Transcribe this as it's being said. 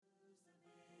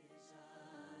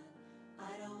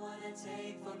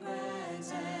take for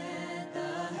granted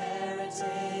the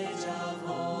heritage of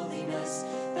holiness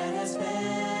that has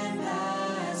been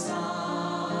passed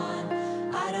on.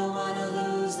 I don't want to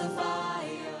lose the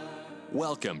fire.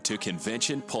 Welcome to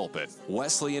Convention Pulpit,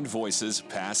 Wesleyan Voices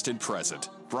Past and Present,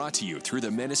 brought to you through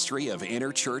the ministry of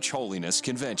Interchurch Holiness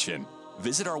Convention.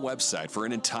 Visit our website for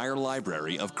an entire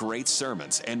library of great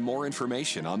sermons and more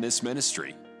information on this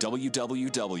ministry,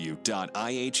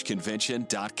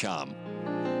 www.ihconvention.com.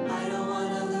 I don't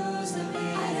want to lose the peace.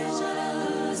 I don't want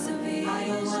to lose the peace. I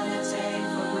don't want to take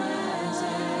for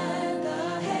granted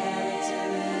the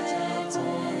heritage of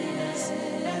holiness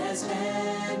that has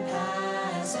been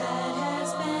passed on.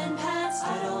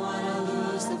 I don't want to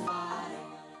lose the fire.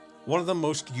 One of the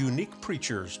most unique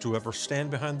preachers to ever stand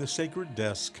behind the sacred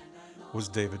desk was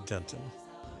David Denton.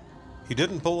 He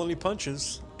didn't pull any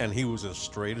punches, and he was as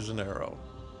straight as an arrow.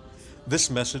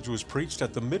 This message was preached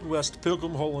at the Midwest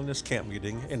Pilgrim Holiness Camp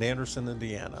meeting in Anderson,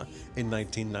 Indiana in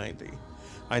 1990.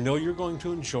 I know you're going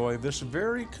to enjoy this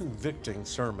very convicting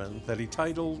sermon that he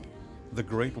titled, The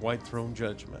Great White Throne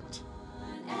Judgment.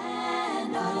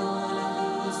 And I don't want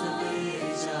to lose the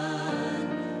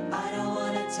vision. I don't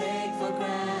want to take for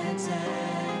granted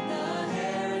the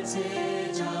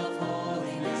heritage of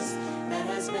holiness that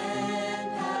has been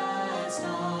passed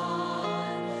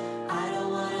on. I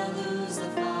don't want to lose the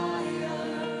fire.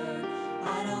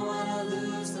 I don't want to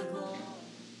lose the glory.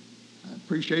 I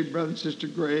appreciate Brother and Sister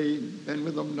Gray. Been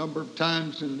with them a number of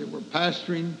times, and they were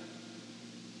pastoring.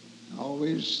 I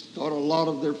always thought a lot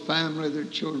of their family, their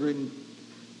children.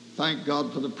 Thank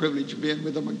God for the privilege of being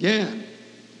with them again.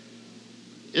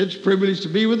 It's a privilege to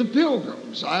be with the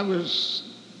Pilgrims. I was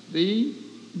the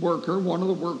worker, one of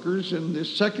the workers in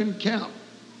this second camp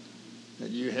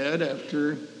that you had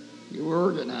after you were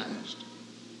organized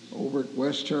over at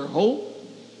West Terre Haute.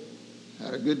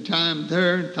 Had a good time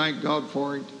there, and thank God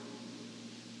for it.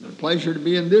 It's a pleasure to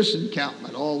be in this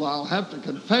encampment, although I'll have to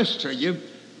confess to you,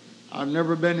 I've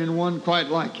never been in one quite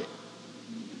like it.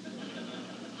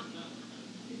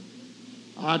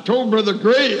 I told Brother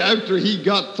Gray after he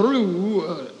got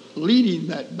through leading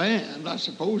that band, I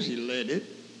suppose he led it,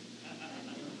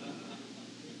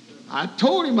 I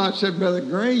told him, I said, Brother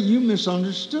Gray, you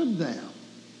misunderstood them.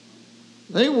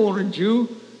 They wanted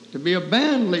you to be a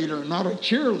band leader, not a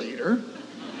cheerleader.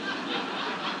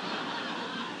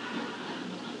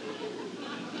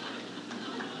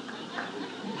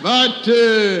 But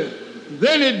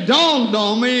then it dawned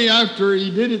on me after he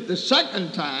did it the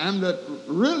second time that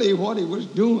really what he was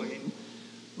doing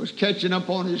was catching up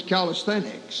on his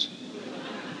calisthenics.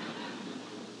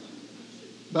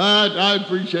 But I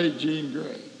appreciate Gene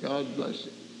Gray. God bless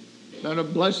him. It's been a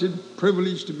blessed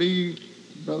privilege to be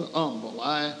Brother Humble.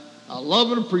 I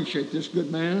love and appreciate this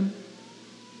good man.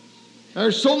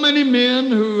 There's so many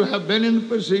men who have been in the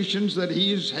positions that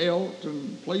he's held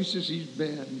and places he's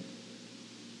been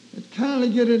that kind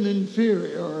of get an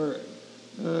inferior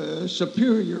or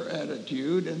superior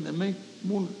attitude, and they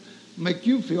make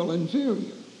you feel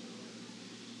inferior.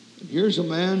 But here's a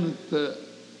man with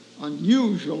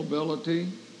unusual ability,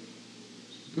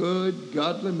 good,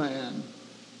 godly man,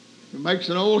 who makes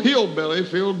an old hillbilly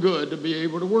feel good to be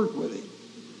able to work with him.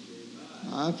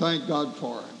 I thank God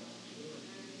for him.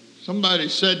 Somebody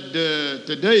said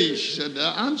today, she said,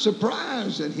 I'm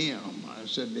surprised at him. I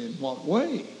said, in what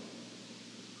way?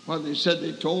 Well, they said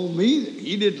they told me that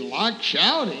he didn't like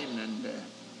shouting.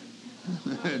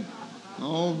 And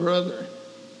oh, brother,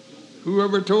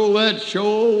 whoever told that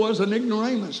show was an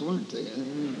ignoramus, weren't they?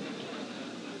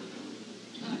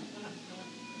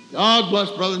 God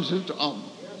bless Brother and Sister Humble.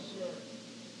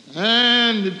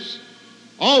 And it's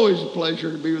always a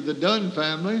pleasure to be with the Dunn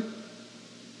family.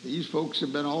 These folks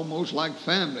have been almost like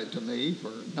family to me for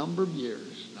a number of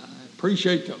years. I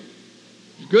appreciate them.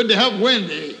 It's good to have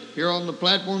Wendy here on the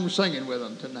platform singing with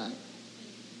them tonight.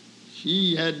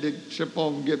 She had to slip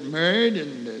off and get married,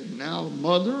 and now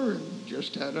mother, and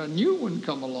just had a new one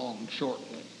come along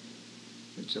shortly.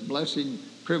 It's a blessing,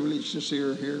 privilege to see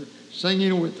her here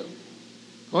singing with them.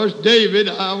 Of course, David,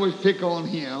 I always pick on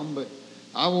him, but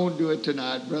I won't do it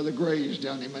tonight. Brother Gray's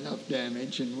done him enough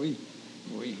damage, and we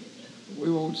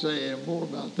won't say any more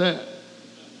about that.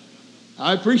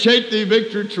 I appreciate the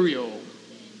Victor Trio.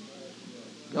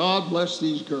 God bless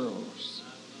these girls.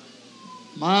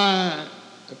 My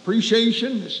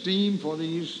appreciation, esteem for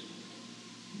these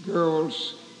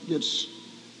girls gets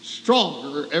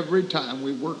stronger every time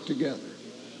we work together.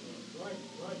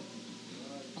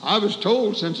 I was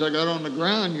told since I got on the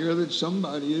ground here that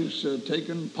somebody is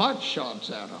taking pot shots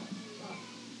at them.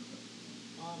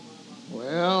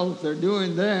 Well, if they're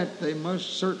doing that, they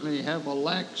must certainly have a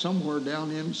lack somewhere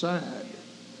down inside.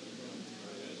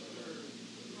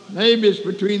 Maybe it's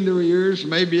between their ears,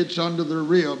 maybe it's under their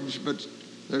ribs, but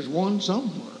there's one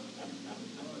somewhere.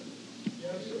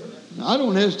 I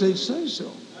don't hesitate to say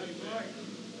so.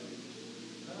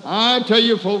 I tell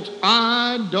you, folks,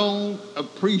 I don't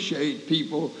appreciate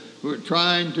people who are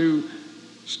trying to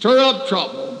stir up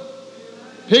trouble,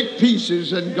 pick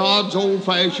pieces in God's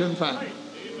old-fashioned family.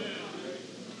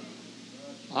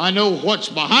 I know what's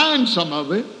behind some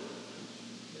of it,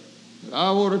 but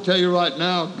I want to tell you right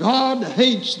now, God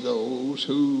hates those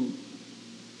who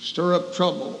stir up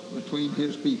trouble between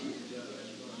his people.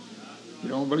 If you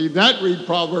don't believe that, read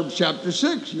Proverbs chapter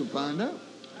 6, you'll find out.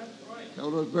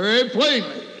 Tells us very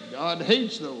plainly that God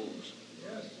hates those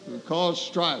who cause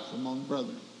strife among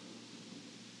brethren.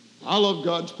 I love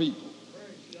God's people.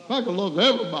 In fact, I love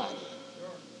everybody.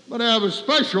 But I have a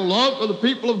special love for the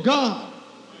people of God.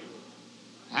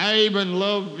 I even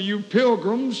love you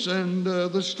pilgrims and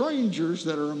the strangers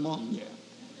that are among you.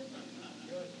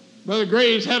 Brother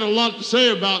Gray's had a lot to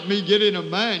say about me getting a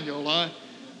manual.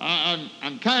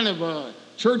 I'm kind of a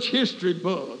church history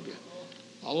bug.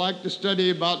 I like to study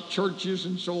about churches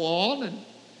and so on, and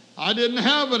I didn't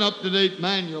have an up-to-date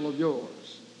manual of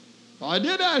yours. I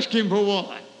did ask him for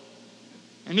one,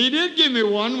 and he did give me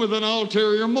one with an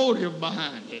ulterior motive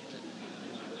behind it.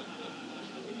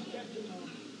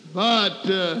 But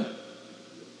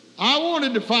I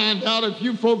wanted to find out if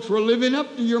you folks were living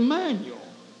up to your manual.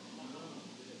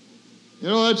 You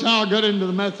know, that's how I got into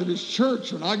the Methodist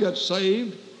Church. When I got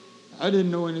saved, I didn't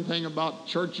know anything about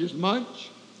churches much.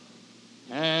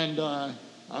 And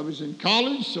I was in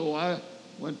college, so I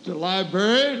went to the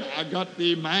library, and I got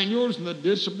the manuals and the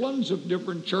disciplines of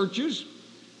different churches.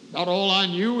 About all I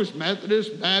knew was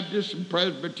Methodist, Baptist, and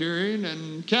Presbyterian,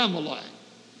 and Campbellite.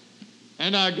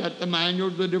 And I got the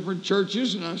manuals of the different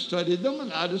churches, and I studied them,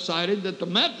 and I decided that the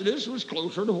Methodist was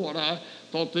closer to what I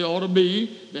thought they ought to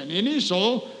be than any,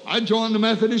 so I joined the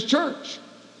Methodist Church.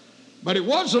 But it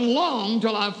wasn't long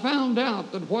till I found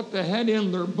out that what they had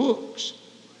in their books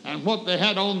and what they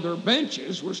had on their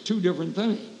benches was two different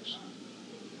things.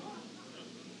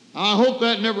 I hope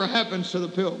that never happens to the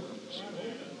pilgrims.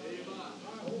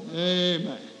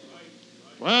 Amen.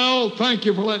 Well, thank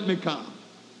you for letting me come.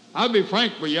 I'll be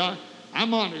frank with you.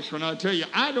 I'm honest when I tell you,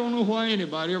 I don't know why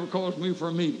anybody ever calls me for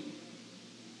a meeting.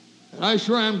 And I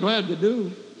sure am glad to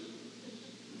do.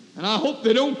 And I hope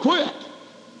they don't quit.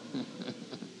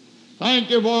 Thank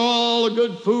you for all the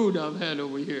good food I've had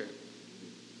over here.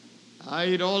 I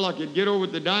ate all I could get over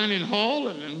at the dining hall,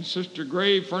 and then Sister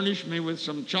Gray furnished me with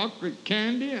some chocolate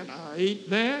candy, and I ate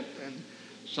that. And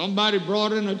somebody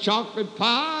brought in a chocolate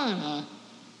pie,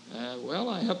 and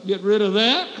I helped get rid of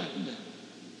that. And,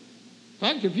 in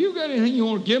fact, if you got anything you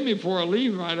want to give me before I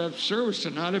leave right after service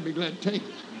tonight, I'd be glad to take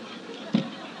it.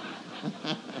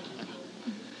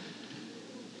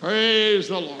 Praise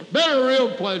the Lord. Been a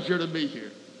real pleasure to be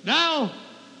here. Now,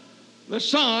 the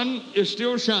sun is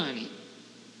still shining.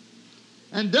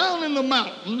 And down in the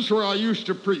mountains where I used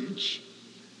to preach,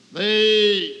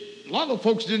 a lot of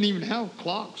folks didn't even have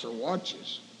clocks or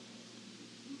watches.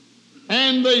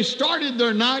 And they started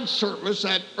their night service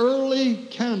at early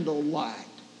candlelight,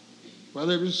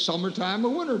 whether it was summertime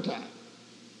or wintertime.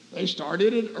 They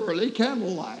started at early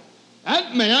candlelight.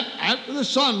 That meant after the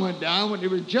sun went down, when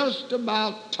it was just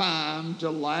about time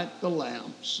to light the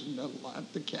lamps and to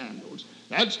light the candles,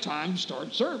 that's time to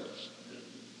start service.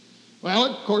 Well,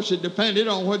 of course, it depended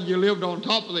on whether you lived on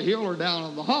top of the hill or down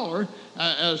on the holler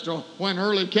as to when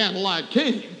early candlelight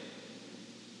came.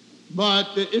 But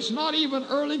it's not even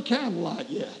early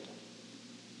candlelight yet.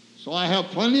 So I have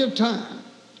plenty of time.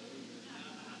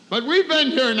 But we've been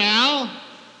here now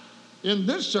in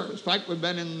this service. In fact, we've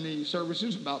been in the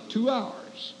services about 2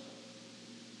 hours.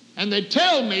 And they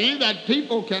tell me that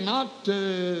people cannot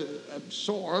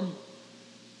absorb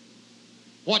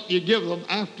what you give them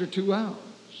after 2 hours.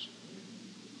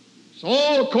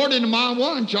 So, according to my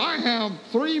watch, I have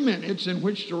 3 minutes in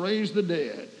which to raise the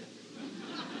dead.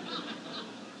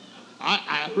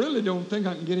 I really don't think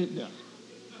I can get it done.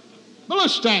 But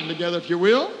let's stand together, if you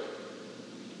will.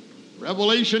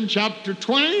 Revelation chapter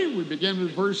 20, we begin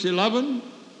with verse 11.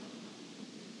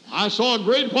 I saw a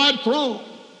great white throne,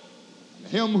 and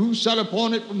him who sat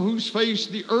upon it, from whose face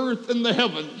the earth and the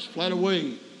heavens fled away,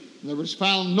 and there was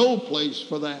found no place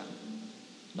for them.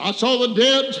 And I saw the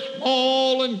dead,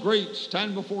 small and great,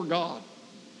 stand before God.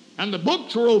 And the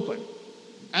books were open.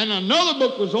 And another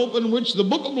book was opened, which the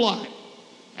book of life.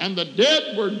 And the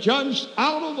dead were judged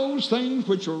out of those things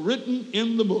which were written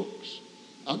in the books,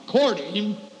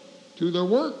 according to their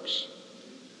works.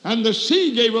 And the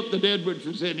sea gave up the dead which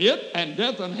was in it, and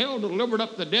death and hell delivered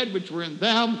up the dead which were in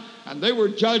them, and they were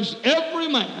judged every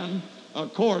man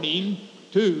according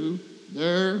to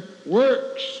their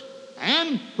works.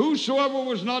 And whosoever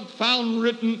was not found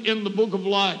written in the book of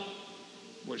life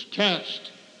was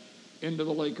cast into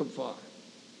the lake of fire.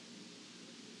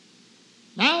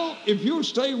 Now, if you'll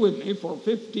stay with me for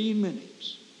 15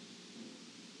 minutes,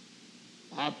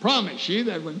 I promise you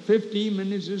that when 15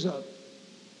 minutes is up,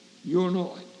 you'll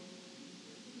know it.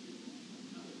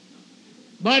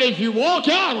 But if you walk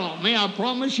out on me, I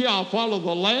promise you I'll follow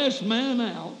the last man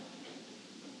out,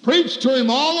 preach to him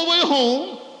all the way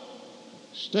home,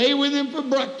 stay with him for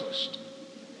breakfast.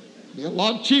 Be a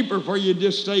lot cheaper for you to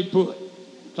just stay put.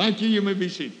 Thank you. You may be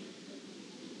seated.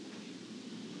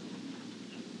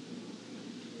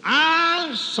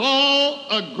 I saw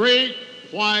a great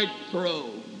white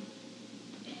throne.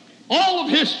 All of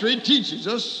history teaches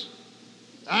us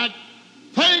that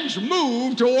things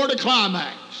move toward a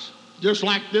climax, just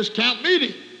like this camp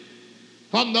meeting.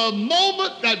 From the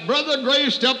moment that Brother Gray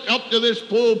stepped up to this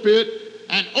pulpit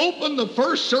and opened the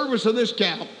first service of this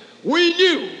camp, we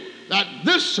knew that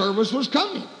this service was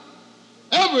coming.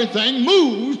 Everything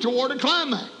moves toward a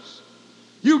climax.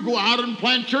 You go out and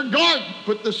plant your garden,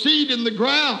 put the seed in the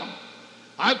ground.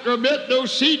 After a bit,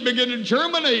 those seeds begin to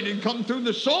germinate and come through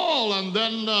the soil, and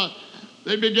then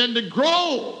they begin to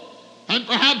grow. And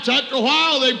perhaps after a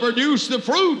while, they produce the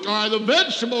fruit or the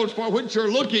vegetables for which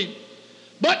you're looking.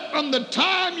 But from the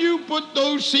time you put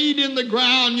those seed in the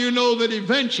ground, you know that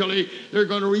eventually they're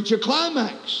going to reach a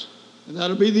climax, and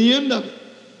that'll be the end of it.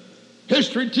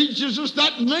 History teaches us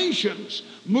that nations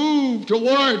move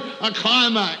toward a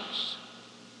climax.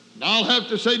 And I'll have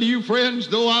to say to you, friends,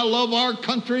 though I love our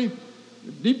country,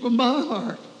 deep in my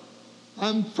heart,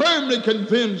 I'm firmly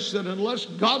convinced that unless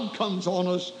God comes on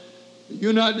us, the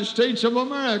United States of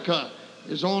America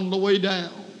is on the way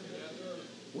down.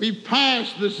 We've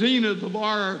passed the zenith of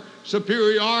our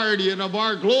superiority and of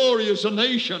our glory as a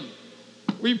nation.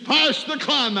 We've passed the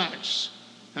climax,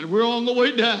 and we're on the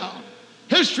way down.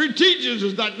 History teaches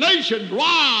us that nations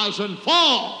rise and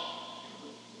fall.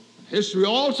 History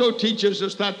also teaches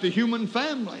us that the human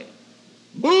family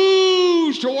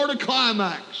moves toward a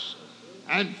climax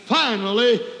and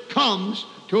finally comes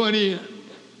to an end.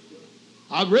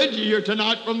 I've read you here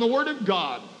tonight from the Word of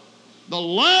God. The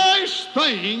last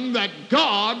thing that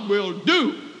God will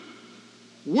do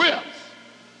with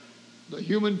the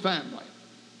human family,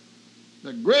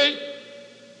 the great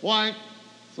white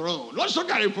throne. Let's look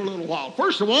at it for a little while.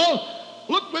 First of all,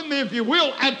 look with me, if you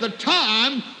will, at the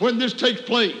time when this takes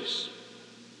place.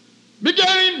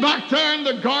 Beginning back there in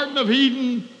the Garden of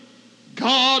Eden,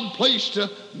 God placed a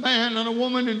man and a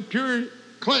woman in pure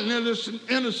cleanliness and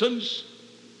innocence.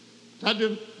 That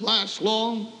didn't last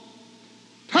long.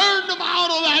 Turned them out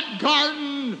of that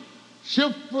garden,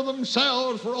 shift for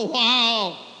themselves for a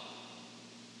while.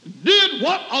 Did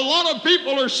what a lot of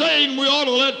people are saying we ought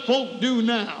to let folk do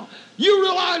now. You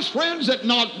realize, friends, that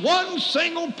not one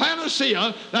single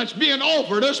panacea that's being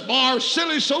offered us by our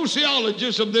silly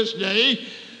sociologists of this day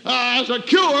as a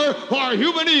cure for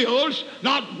human ills,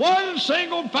 not one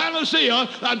single panacea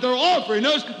that they're offering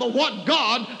us but what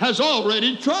God has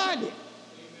already tried it.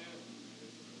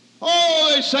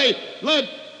 Oh, they say, let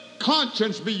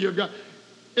conscience be your God.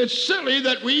 It's silly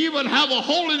that we even have a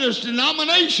holiness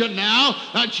denomination now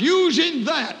that's using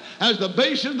that as the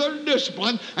basis of their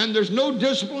discipline, and there's no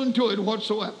discipline to it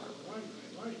whatsoever.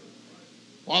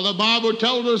 While the Bible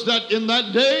tells us that in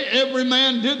that day every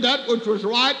man did that which was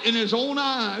right in his own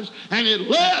eyes, and it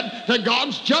led to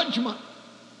God's judgment.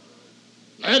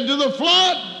 Led to the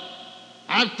flood.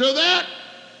 After that,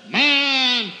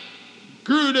 man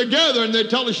grew together, and they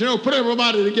tell us, put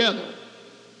everybody together.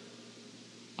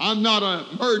 I'm not a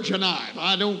Virginite.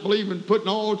 I don't believe in putting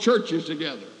all churches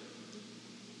together.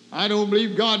 I don't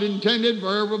believe God intended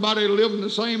for everybody to live in the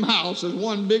same house as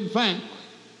one big family.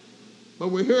 But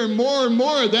we're hearing more and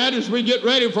more of that as we get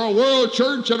ready for a world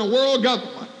church and a world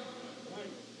government.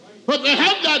 But they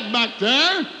had that back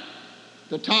there,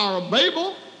 the Tower of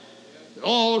Babel. They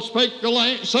all spake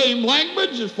the same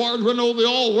language. As far as we know, they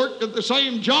all worked at the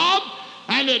same job.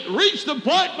 And it reached the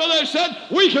point where they said,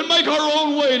 we can make our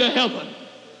own way to heaven.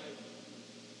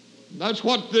 That's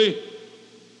what the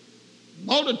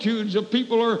multitudes of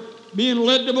people are being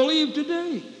led to believe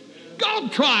today.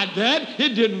 God tried that.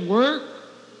 It didn't work.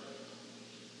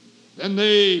 Then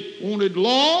they wanted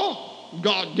law.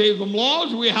 God gave them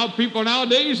laws. We have people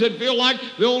nowadays that feel like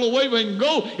the only way we can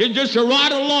go is just to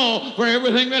write a law for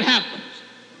everything that happens.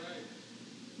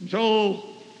 So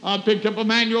I picked up a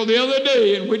manual the other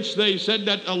day in which they said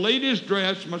that a lady's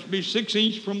dress must be 6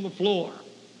 inches from the floor.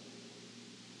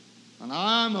 And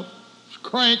I'm a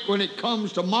crank when it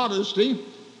comes to modesty,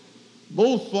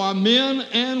 both for men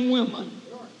and women.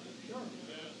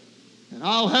 And And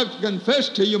I'll have to confess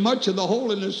to you, much of the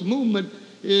holiness movement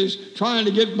is trying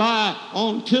to get by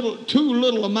on too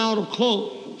little amount of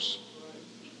clothes.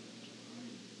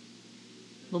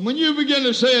 But when you begin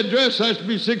to say a dress has to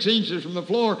be 6 inches from the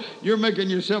floor, you're making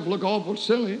yourself look awful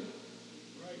silly.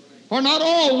 For not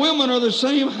all women are the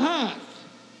same height.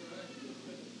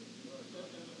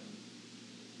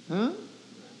 Huh?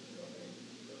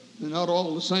 They're not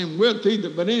all the same width either,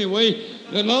 but anyway,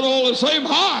 they're not all the same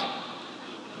height.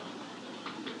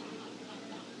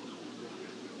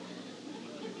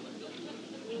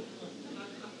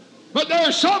 But there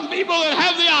are some people that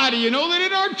have the idea, that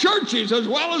in our churches as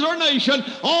well as our nation,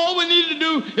 all we need to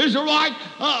do is to write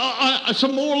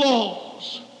some more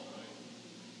laws.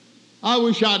 I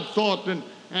wish I'd thought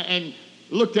and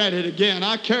looked at it again.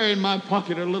 I carry in my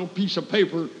pocket a little piece of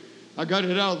paper. I got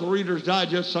it out of the Reader's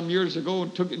Digest some years ago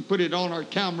and took it and put it on our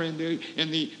camera in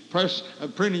the press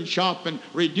printing shop and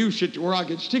reduced it to where I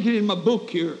could stick it in my book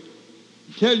here.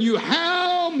 Tell you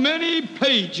how many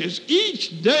pages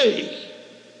each day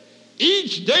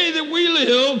that we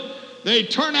live, they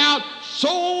turn out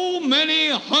so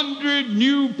many hundred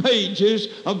new pages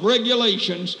of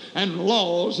regulations and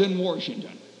laws in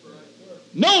Washington.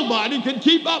 Nobody can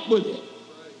keep up with it.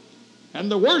 And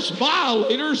the worst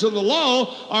violators of the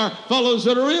law are fellows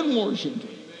that are in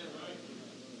Washington.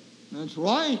 That's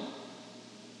right.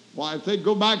 Why, if they'd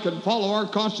go back and follow our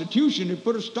Constitution, it'd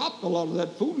put a stop to a lot of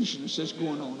that foolishness that's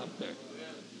going on up there.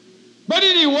 But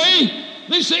anyway,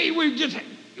 they say we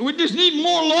just need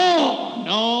more law.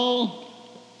 No.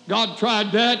 God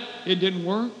tried that. It didn't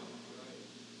work.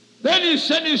 Then he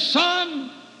sent his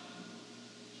son.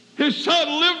 His son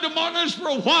lived among us for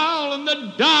a while and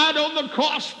then died on the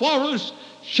cross for us,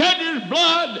 shed his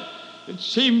blood. It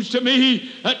seems to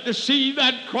me that to see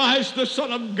that Christ, the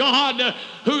Son of God,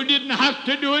 who didn't have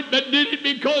to do it, but did it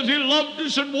because he loved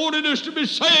us and wanted us to be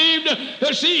saved,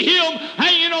 to see him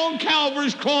hanging on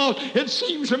Calvary's cross, it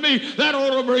seems to me that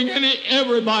ought to bring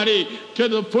everybody to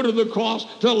the foot of the cross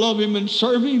to love him and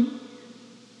serve him.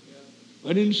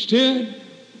 But instead,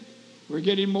 we're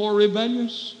getting more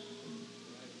rebellious.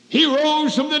 He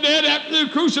rose from the dead after they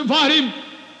crucified him,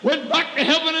 went back to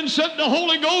heaven and sent the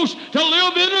Holy Ghost to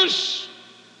live in us.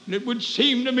 And it would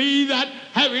seem to me that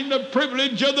having the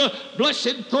privilege of the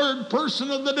blessed third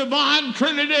person of the divine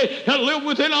Trinity to live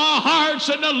within our hearts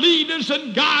and to lead us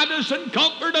and guide us and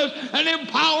comfort us and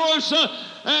empower us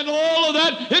and all of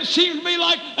that, it seems to me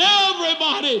like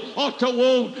everybody ought to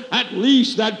want at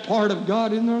least that part of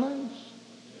God in their lives.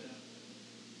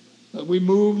 But we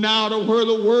move now to where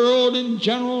the world in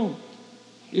general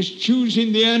is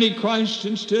choosing the Antichrist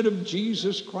instead of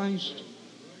Jesus Christ.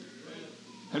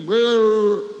 And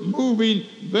we're moving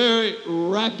very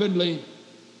rapidly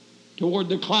toward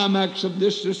the climax of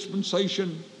this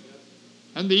dispensation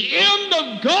and the end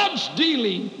of God's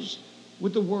dealings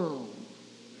with the world.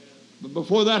 But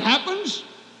before that happens,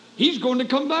 he's going to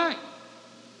come back.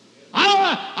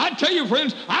 I tell you,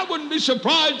 friends, I wouldn't be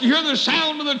surprised to hear the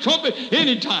sound of the trumpet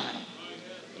anytime.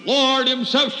 Lord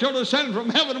himself shall descend from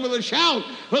heaven with a shout,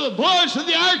 with the voice of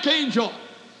the archangel,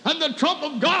 and the trump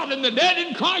of God, and the dead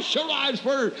in Christ shall rise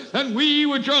first, and we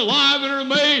which are alive and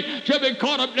remain shall be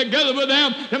caught up together with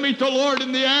them to meet the Lord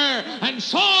in the air, and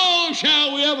so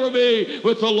shall we ever be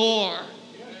with the Lord.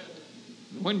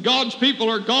 When God's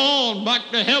people are gone back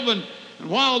to heaven, and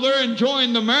while they're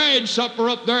enjoying the marriage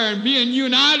supper up there and being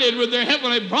united with their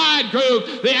heavenly bridegroom,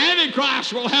 the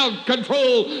Antichrist will have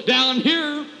control down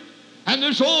here. And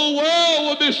this whole world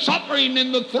will be suffering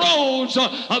in the throes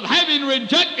of having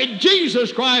rejected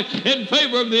Jesus Christ in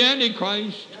favor of the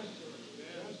Antichrist.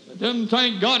 But then,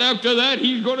 thank God, after that,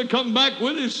 he's going to come back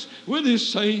with his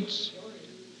saints.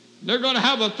 They're going to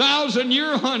have a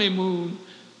 1,000-year honeymoon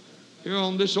here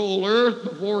on this old earth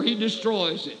before he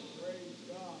destroys it.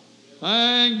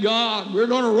 Thank God. We're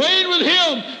going to reign with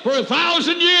him for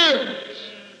 1,000 years.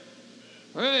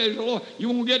 Praise the Lord. You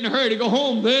won't get in a hurry to go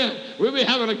home then. We'll be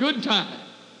having a good time.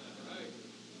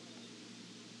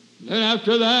 Then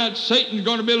after that, Satan's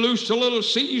going to be loosed a little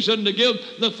season to give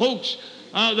the folks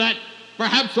that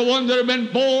perhaps the ones that have been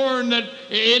born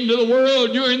into the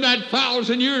world during that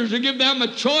 1,000 years, to give them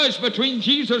a choice between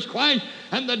Jesus Christ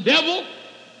and the devil.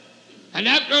 And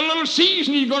after a little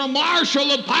season, he's going to marshal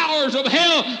the powers of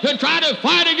hell to try to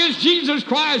fight against Jesus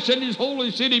Christ and his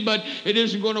holy city. But it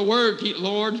isn't going to work. The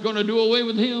Lord's going to do away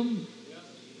with him.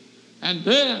 And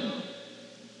then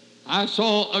I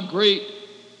saw a great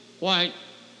white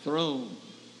throne.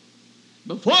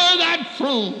 Before that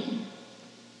throne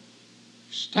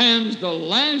stands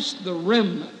the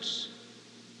remnants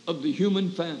of the human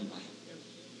family.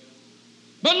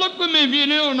 But look with me, if you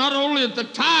know, not only at the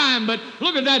time, but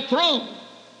look at that throne.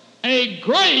 a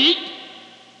great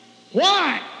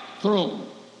white throne.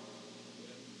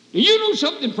 Do you know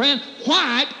something, friend?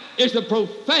 White is the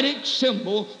prophetic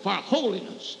symbol for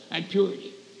holiness and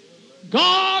purity.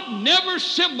 God never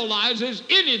symbolizes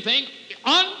anything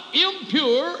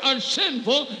impure or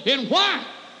sinful in white.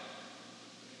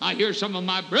 I hear some of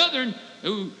my brethren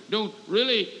who don't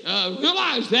really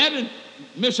realize that and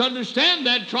misunderstand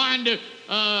that, trying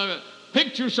to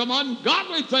picture some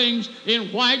ungodly things in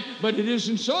white, but it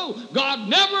isn't so. God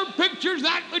never pictures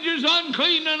that which is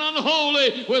unclean and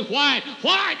unholy with white.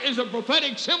 White is a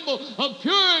prophetic symbol of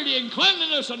purity and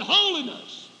cleanliness and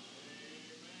holiness.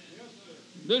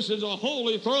 This is a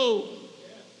holy throne.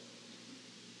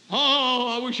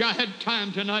 Oh, I wish I had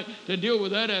time tonight to deal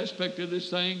with that aspect of this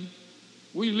thing.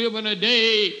 We live in a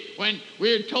day when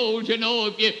we're told, you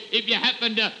know, if you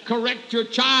happen to correct your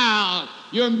child,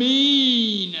 you're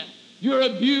mean, you're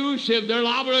abusive, they're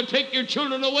liable to take your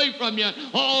children away from you,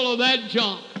 all of that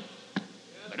junk.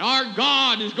 But our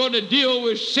God is going to deal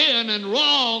with sin and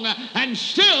wrong and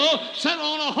still sit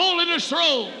on a holiness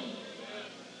throne.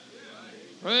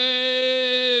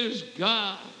 Praise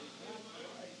God.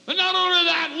 But not only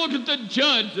that, look at the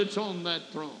judge that's on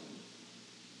that throne.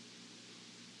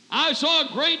 I saw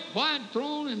a great white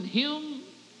throne and him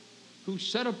who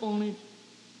sat upon it,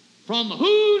 from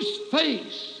whose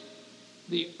face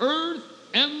the earth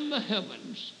and the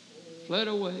heavens fled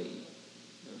away.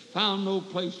 There found no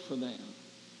place for them.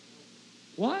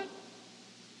 What?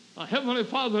 A Heavenly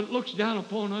Father that looks down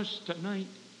upon us tonight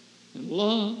in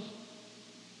love,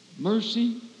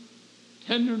 mercy,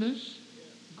 tenderness,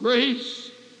 grace,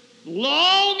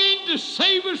 longing to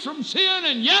save us from sin,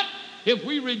 and yet if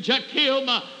we reject Him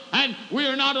and we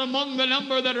are not among the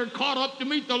number that are caught up to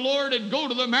meet the Lord and go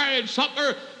to the marriage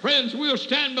supper, friends, we'll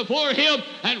stand before Him,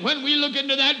 and when we look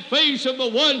into that face of the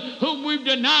one whom we've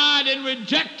denied and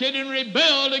rejected and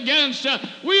rebelled against,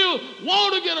 we'll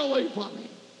want to get away from Him.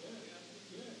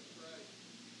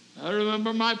 I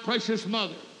remember my precious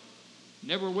mother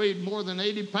never weighed more than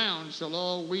 80 pounds till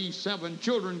all we 7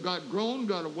 children got grown,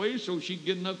 got away, so she'd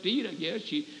get enough to eat, I guess.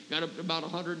 She got up to about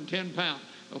 110 pounds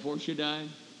before she died.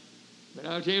 But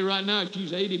I'll tell you right now,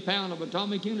 she's 80 pounds of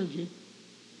atomic energy.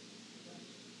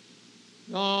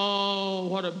 Oh,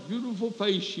 what a beautiful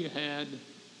face she had.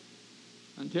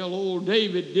 Until old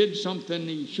David did something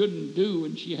he shouldn't do,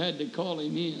 and she had to call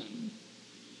him in.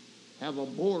 Have a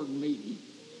board meeting.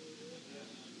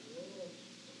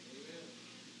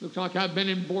 Looks like I've been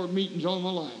in board meetings all my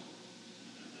life.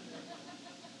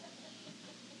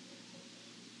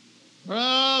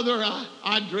 Brother,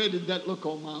 I dreaded that look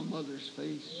on my mother's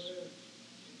face.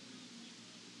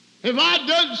 If I'd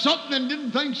done something and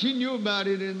didn't think she knew about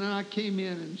it, and I came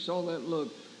in and saw that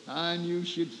look, I knew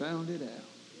she'd found it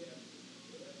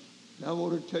out. I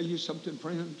want to tell you something,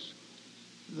 friends.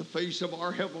 The face of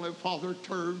our Heavenly Father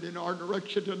turned in our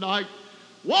direction tonight,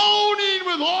 wanting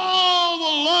with all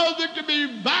the love that can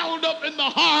be bound up in the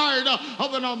heart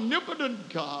of an omnipotent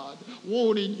God,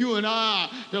 wanting you and I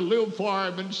to live for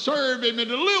Him and serve Him and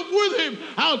to live with Him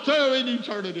out there in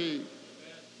eternity.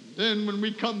 Then when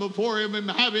we come before Him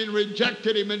and having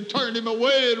rejected Him and turned Him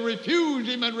away and refused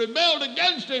Him and rebelled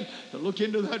against Him, to look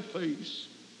into that face,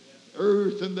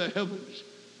 earth and the heavens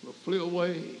will flee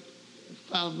away and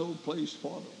found no place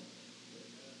for them.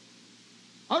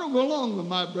 I don't go along with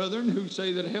my brethren who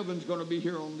say that heaven's going to be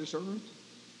here on this earth.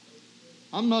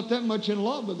 I'm not that much in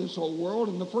love with this whole world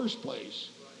in the first place.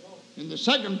 In the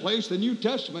second place, the New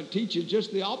Testament teaches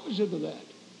just the opposite of that.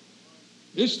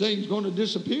 This thing's going to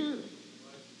disappear.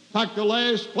 In fact, the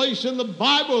last place in the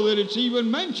Bible that it's even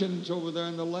mentioned is over there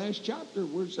in the last chapter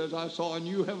where it says, I saw a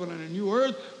new heaven and a new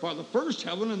earth, for the first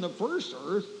heaven and the first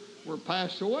earth were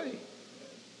passed away.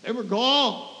 They were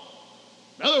gone.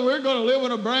 Brother, we're going to live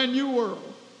in a brand new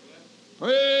world.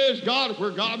 Praise God,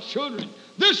 we're God's children.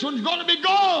 This one's going to be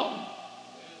gone.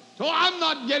 So I'm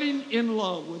not getting in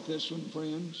love with this one,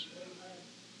 friends.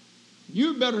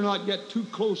 You better not get too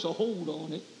close a hold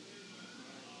on it.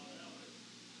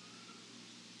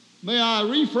 May I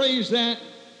rephrase that?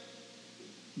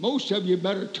 Most of you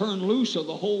better turn loose of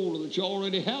the hold that you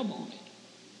already have on it.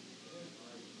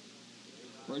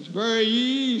 For it's very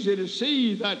easy to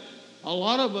see that a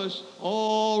lot of us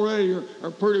already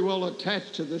are pretty well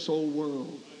attached to this old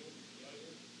world.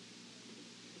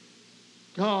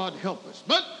 God help us.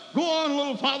 But go on a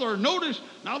little farther. Notice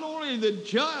not only the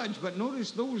judge, but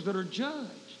notice those that are judged.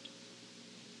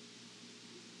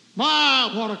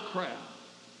 My, what a crowd.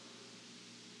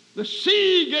 The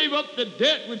sea gave up the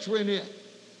dead which were in it,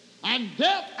 and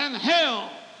death and hell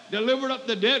delivered up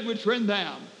the dead which were in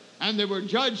them, and they were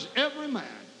judged every man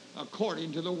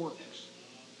according to the works.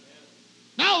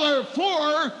 Now there are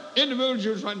 4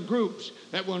 individuals and groups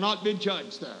that will not be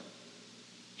judged there.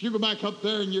 If you go back up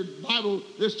there in your Bible,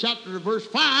 this chapter to verse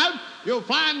 5, you'll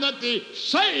find that the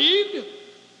saved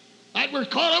that were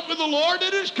caught up with the Lord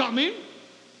that is coming,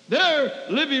 they're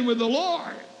living with the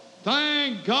Lord.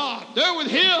 Thank God. They're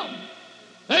with Him.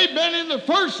 They've been in the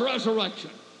first resurrection.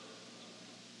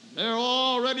 They're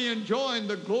already enjoying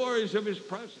the glories of His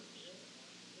presence.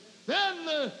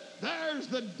 Then there's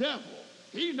the devil.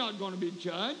 He's not going to be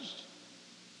judged.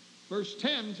 Verse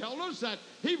 10 tells us that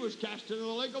he was cast into the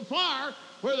lake of fire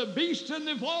where the beast and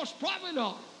the false prophet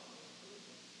are.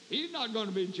 He's not going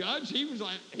to be judged. He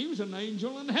was an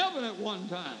angel in heaven at one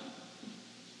time.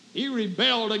 He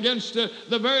rebelled against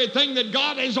the very thing that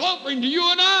God is offering to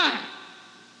you and I.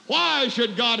 Why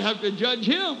should God have to judge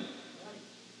him?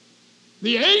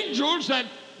 The angels that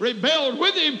rebelled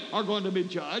with him are going to be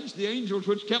judged. The angels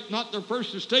which kept not their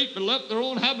first estate but left their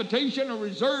own habitation are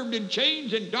reserved in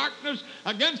chains and darkness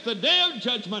against the day of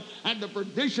judgment and the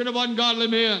perdition of ungodly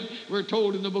men, we're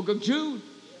told in the book of Jude.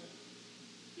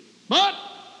 But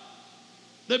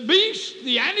the beast,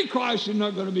 the Antichrist, is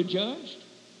not going to be judged.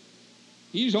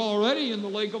 He's already in the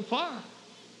lake of fire.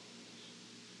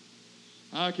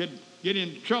 I could get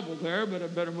into trouble there, but I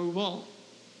better move on.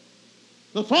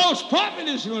 The false prophet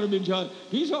is going to be judged.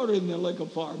 He's already in the lake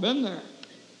of fire, been there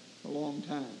a long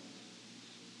time.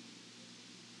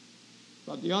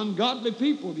 But the ungodly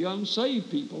people, the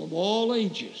unsaved people of all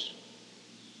ages,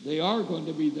 they are going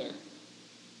to be there.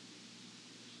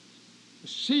 The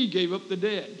sea gave up the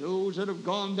dead, those that have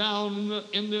gone down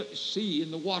in the sea,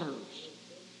 in the waters,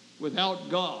 without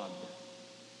God.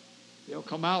 They'll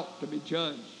come out to be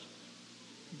judged.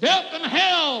 Death and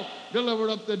hell delivered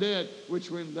up the dead, which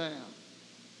went down.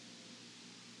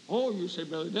 Oh, you say,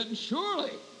 Brother Denton,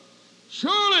 surely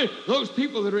those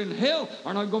people that are in hell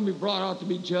are not going to be brought out to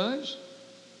be judged.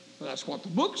 Well, that's what the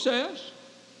book says.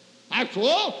 After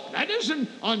all, that isn't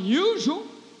unusual.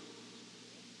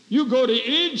 You go to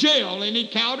any jail, any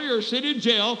county or city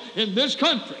jail in this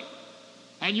country,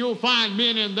 and you'll find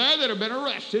men in there that have been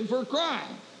arrested for a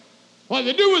crime. What do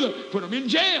they do with them? Put them in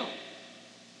jail.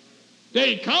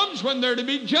 Day comes when they're to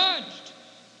be judged.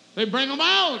 They bring them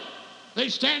out. They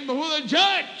stand before the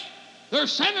judge. Their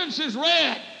sentence is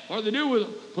read. What do they do with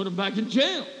them? Put them back in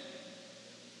jail.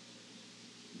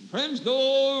 Friends,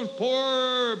 those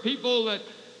poor people that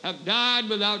have died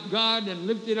without God and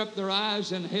lifted up their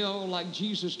eyes in hell, like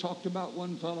Jesus talked about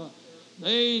one fellow,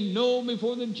 they know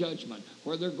before the judgment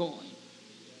where they're going.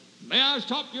 May I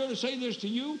stop you to say this to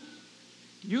you?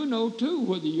 You know too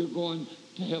whether you're going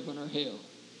to heaven or hell.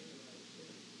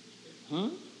 Huh?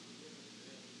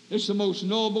 It's the most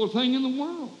knowable thing in the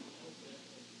world.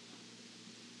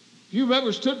 If you've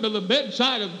ever stood by the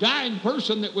bedside of a dying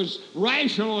person that was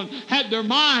rational and had their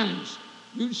minds,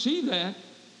 you'd see that.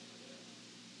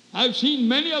 I've seen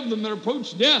many of them that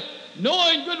approached death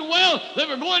knowing good and well they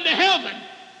were going to heaven.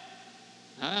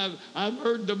 I've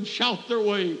heard them shout their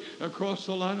way across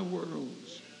the line of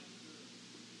worlds.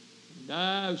 And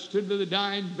I've stood by the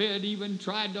dying bed, even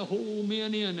tried to hold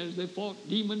men in as they fought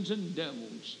demons and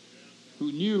devils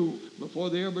who knew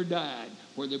before they ever died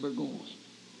where they were going.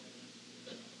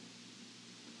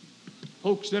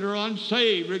 Folks that are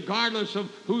unsaved, regardless of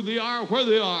who they are, where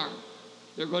they are,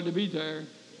 they're going to be there.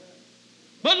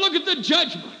 But look at the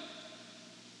judgment.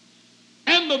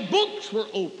 And the books were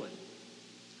opened.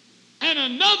 And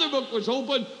another book was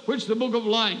opened, which is the book of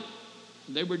life.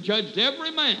 And they were judged every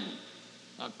man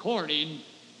according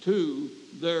to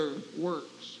their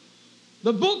works.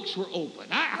 The books were opened.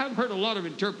 I've heard a lot of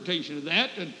interpretation of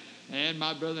that, and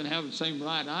my brethren have the same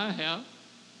right I have.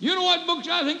 You know what books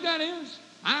I think that is?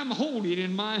 I'm holding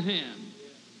in my hand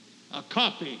a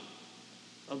copy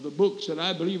of the books that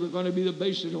I believe are going to be the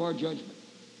basis of our judgment.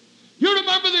 You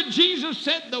remember that Jesus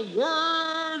said, the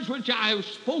words which I have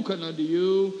spoken unto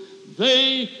you,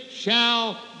 they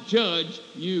shall judge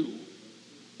you.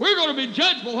 We're going to be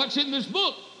judged by what's in this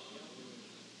book.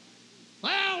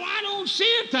 Well, I don't see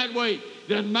it that way.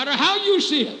 Doesn't matter how you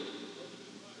see it.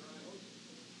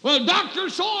 Well, Dr.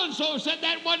 So-and-so said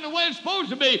that wasn't the way it's supposed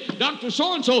to be. Dr.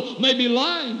 So-and-so may be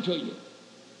lying to you.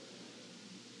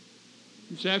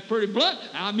 You say, that's pretty blunt.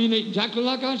 I mean it exactly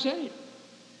like I said it.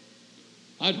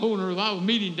 I was holding a revival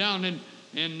meeting down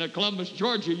in Columbus,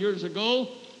 Georgia years ago,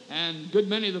 and a good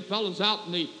many of the fellows out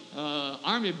in the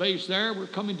Army base there were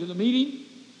coming to the meeting.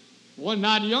 One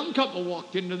night a young couple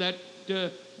walked into that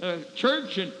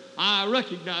church, and I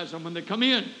recognized them when they come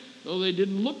in, though they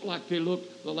didn't look like they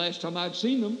looked the last time I'd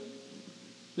seen them.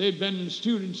 They'd been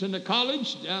students in the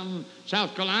college down in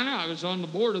South Carolina. I was on the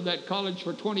board of that college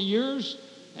for 20 years,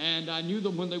 and I knew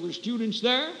them when they were students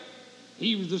there.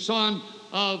 He was the son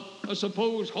of a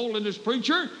supposed holiness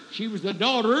preacher. She was the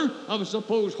daughter of a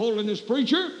supposed holiness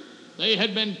preacher. They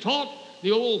had been taught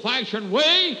the old-fashioned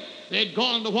way. They had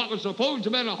gone to what was supposed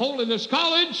to have been a holiness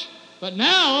college, but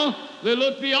now they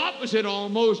look the opposite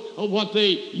almost of what they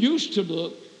used to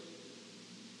look.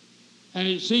 And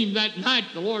it seemed that night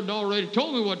the Lord had already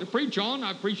told me what to preach on.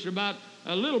 I preached about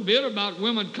a little bit about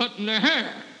women cutting their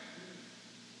hair.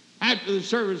 After the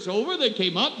service was over, they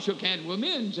came up and shook hands with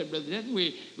me and said, Brother Denton,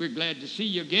 we're glad to see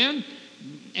you again.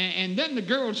 And then the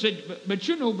girl said, but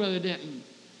you know, Brother Denton,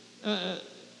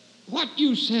 what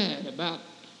you said about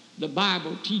the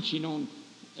Bible teaching on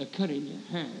cutting your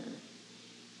hair,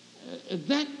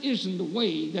 that isn't the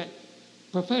way that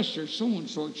Professor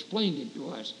so-and-so explained it to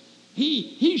us.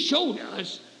 He showed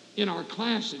us in our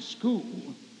class at school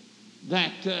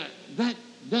that that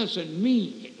doesn't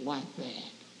mean it like that.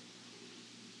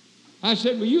 I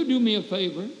said, will you do me a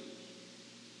favor?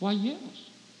 Why, yes.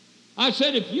 I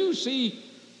said, if you see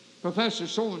Professor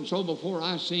so-and-so before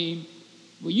I see him,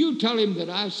 will you tell him that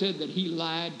I said that he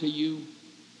lied to you?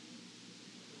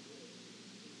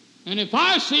 And if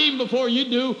I see him before you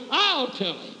do, I'll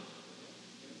tell him.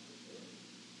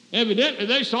 Evidently,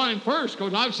 they saw him first,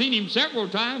 because I've seen him several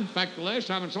times. In fact, the last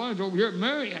time I saw him was over here at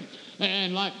Marion.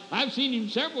 And I've seen him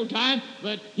several times,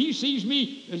 but he sees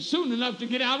me soon enough to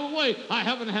get out of the way. I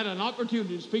haven't had an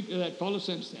opportunity to speak to that fellow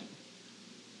since then.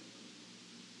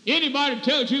 Anybody who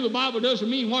tells you the Bible doesn't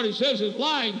mean what it says is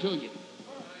lying to you.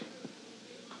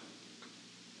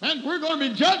 And we're going to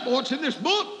be judged by what's in this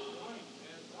book.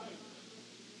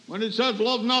 When it says,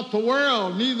 love not the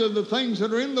world, neither the things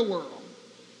that are in the world,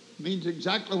 it means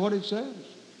exactly what it says.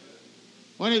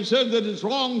 When it says that it's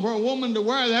wrong for a woman to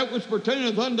wear that which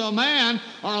pertaineth unto a man,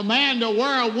 or a man to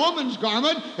wear a woman's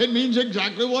garment, it means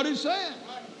exactly what it says.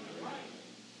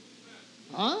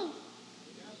 Huh?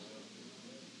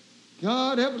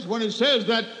 God help us. When it says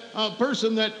that a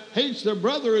person that hates their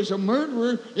brother is a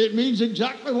murderer, it means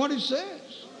exactly what it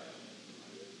says.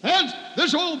 And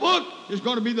this whole book is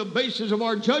going to be the basis of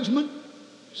our judgment.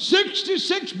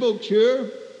 66 books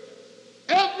here.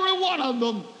 Every one of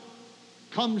them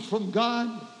comes from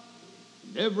God.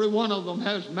 Every one of them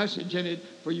has a message in it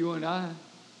for you and I.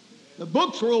 The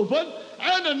books were open,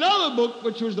 and another book,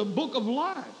 which was the book of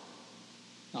life.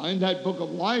 Now, in that book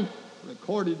of life,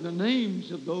 recorded the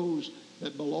names of those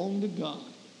that belong to God.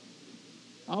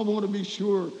 I want to be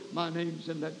sure my name's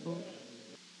in that book.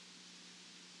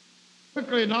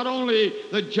 Quickly, not only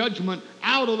the judgment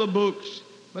out of the books,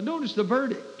 but notice the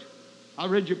verdict. I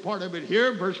read you part of it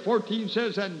here. Verse 14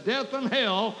 says, and death and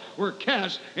hell were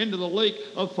cast into the lake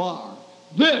of fire.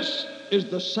 This is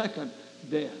the second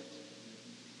death.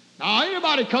 Now,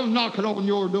 anybody comes knocking on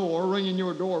your door, ringing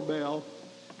your doorbell,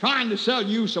 trying to sell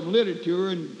you some literature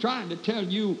and trying to tell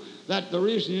you that there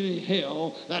isn't any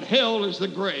hell, that hell is the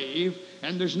grave,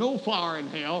 and there's no fire in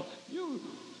hell, you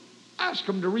ask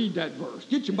them to read that verse.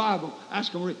 Get your Bible,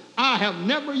 ask them to read. I have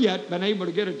never yet been able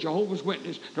to get a Jehovah's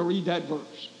Witness to read that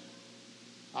verse.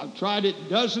 I've tried it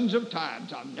dozens of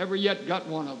times. I've never yet got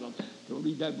one of them to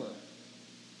read that verse.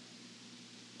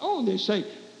 Oh, they say,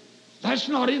 that's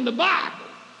not in the Bible.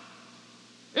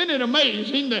 Isn't it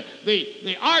amazing,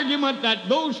 the argument that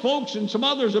those folks and some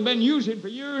others have been using for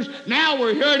years? Now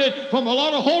we're hearing it from a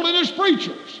lot of holiness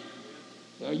preachers.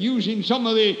 They're using some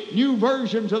of the new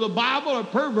versions of the Bible or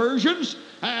perversions,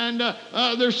 and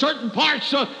there's certain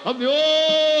parts of the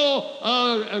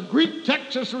old Greek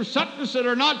text or something that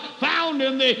are not found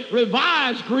in the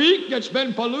revised Greek that's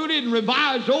been polluted and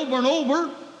revised over and over,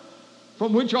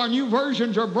 from which our new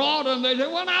versions are brought, and they say,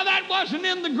 well, now that wasn't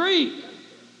in the Greek.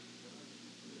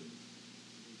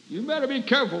 You better be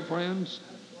careful, friends.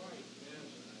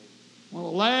 One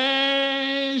of the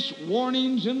last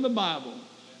warnings in the Bible.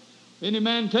 Any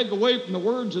man take away from the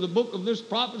words of the book of this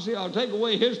prophecy, I'll take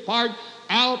away his part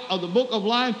out of the book of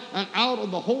life and out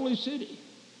of the holy city.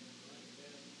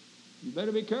 You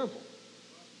better be careful.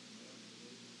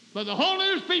 But the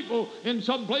holiness people in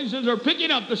some places are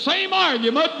picking up the same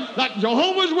argument that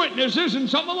Jehovah's Witnesses and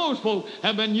some of those folks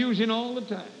have been using all the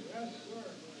time.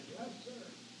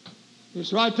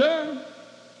 It's right there.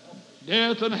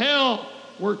 Death and hell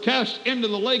were cast into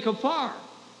the lake of fire.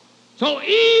 So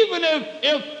even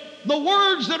if the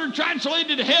words that are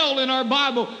translated hell in our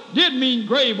Bible did mean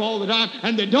grave all the time,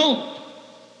 and they don't.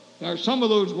 There are some of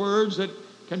those words that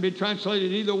can be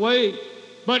translated either way.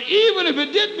 But even if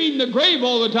it did mean the grave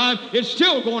all the time, it's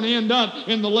still going to end up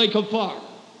in the lake of fire.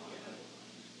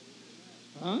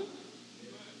 Huh?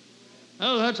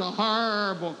 Oh, that's a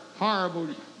horrible, horrible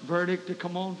verdict to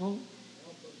come on, folks.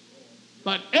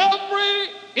 But every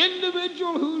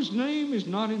individual whose name is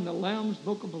not in the Lamb's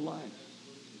book of life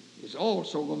is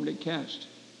also going to be cast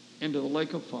into the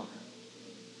lake of fire.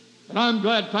 And I'm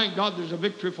glad, thank God, there's a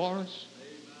victory for us.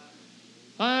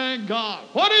 Thank God.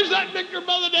 What is that victory,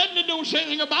 Brother Denton? It don't say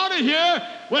anything about it here.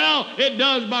 Well, it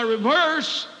does by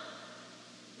reverse.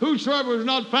 Whosoever was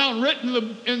not found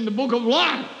written in the book of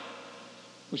life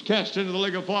was cast into the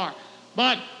lake of fire.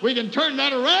 But we can turn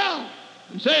that around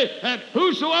and say that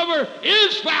whosoever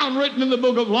is found written in the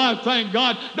book of life, thank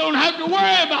God, don't have to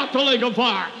worry about the lake of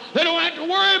fire. They don't have to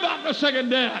worry about the second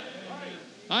death.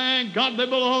 Thank God they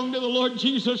belong to the Lord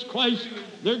Jesus Christ.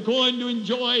 They're going to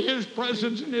enjoy His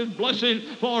presence and His blessing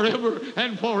forever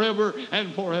and forever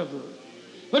and forever.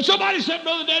 But somebody said,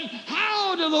 Brother Dan,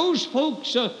 how do those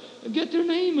folks get their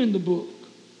name in the book?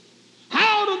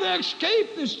 How do they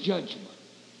escape this judgment?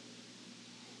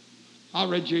 I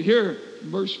read you here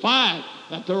in verse 5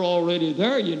 that they're already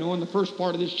there. You know, in the first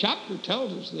part of this chapter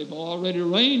tells us they've already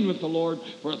reigned with the Lord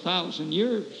for 1,000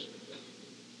 years.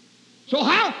 So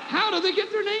how do they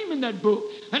get their name in that book?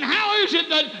 And how is it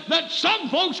that some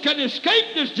folks can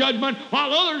escape this judgment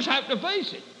while others have to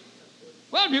face it?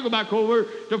 Well, if you go back over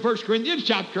to 1 Corinthians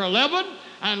chapter 11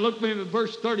 and look maybe at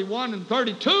verse 31 and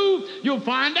 32, you'll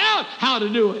find out how to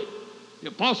do it. The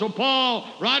Apostle Paul,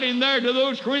 writing there to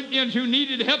those Corinthians who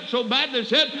needed help so badly,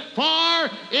 said, "For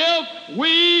if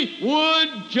we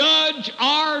would judge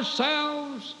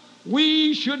ourselves,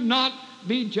 we should not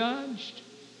be judged.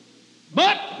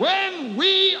 But when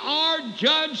we are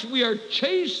judged, we are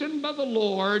chastened by the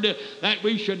Lord, that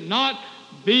we should not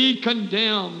be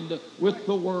condemned with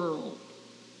the world."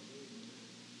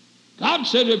 God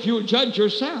said if you would judge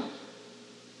yourself,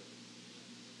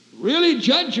 really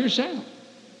judge yourself,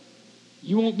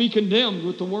 you won't be condemned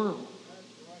with the world.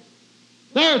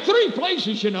 There are 3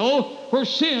 places, you know, where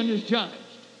sin is judged.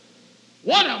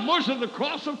 One of them was at the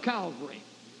cross of Calvary.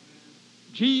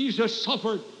 Jesus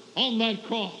suffered on that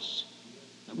cross.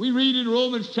 And we read in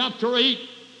Romans chapter 8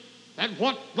 that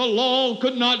what the law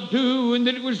could not do and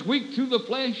that it was weak through the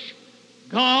flesh,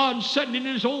 God sending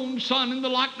His own Son in the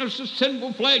likeness of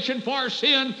sinful flesh and for our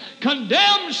sin,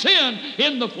 condemned sin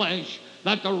in the flesh,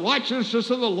 that the righteousness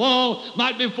of the law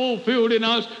might be fulfilled in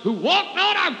us who walk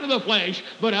not after the flesh,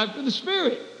 but after the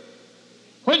Spirit.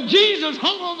 When Jesus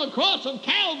hung on the cross of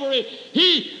Calvary,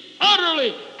 He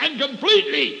utterly and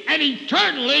completely and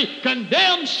eternally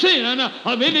condemned sin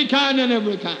of any kind and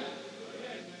every kind.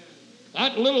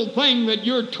 That little thing that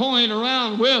you're toying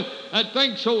around with, that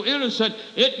thing so innocent,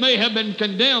 it may have been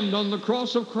condemned on the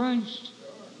cross of Christ.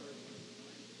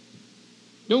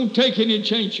 Don't take any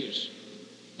chances.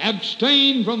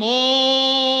 Abstain from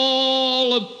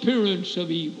all appearance of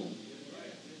evil.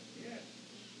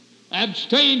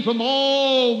 Abstain from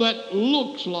all that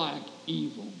looks like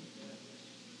evil.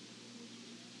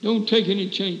 Don't take any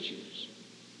chances.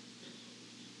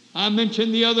 I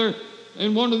mentioned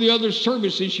in one of the other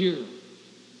services here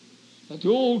that the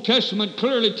Old Testament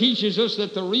clearly teaches us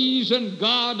that the reason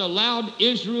God allowed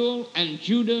Israel and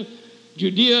Judea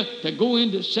to go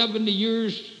into 70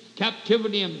 years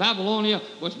captivity in Babylonia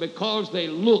was because they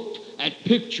looked at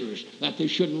pictures that they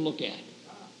shouldn't look at.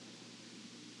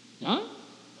 Huh?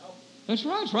 That's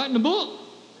right. It's right in the book.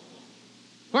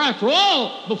 For after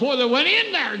all, before they went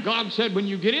in there, God said, when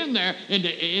you get in there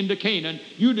into Canaan,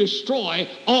 you destroy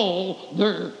all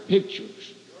their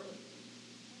pictures.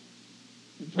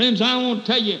 And friends, I want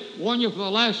to warn you for the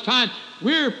last time,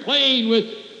 we're playing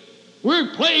with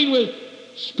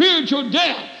spiritual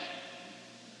death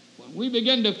when we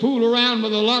begin to fool around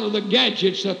with a lot of the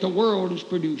gadgets that the world is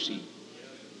producing.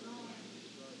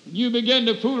 You begin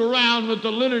to fool around with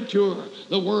the literature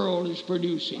the world is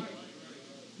producing.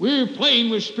 We're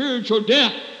playing with spiritual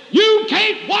death. You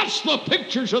can't watch the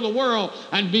pictures of the world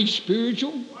and be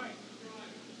spiritual.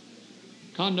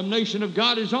 Condemnation of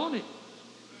God is on it.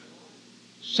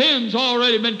 Sin's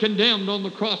already been condemned on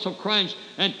the cross of Christ,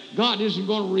 and God isn't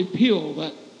going to repeal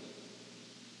that.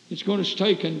 It's going to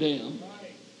stay condemned.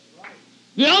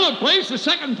 The other place, the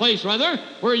second place rather,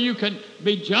 where you can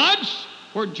be judged,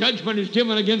 where judgment is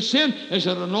given against sin, is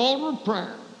at an altar of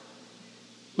prayer.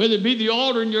 Whether it be the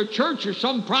altar in your church or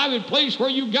some private place where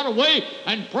you get away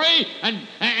and pray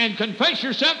and confess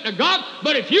yourself to God.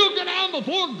 But if you get down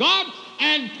before God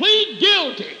and plead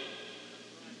guilty,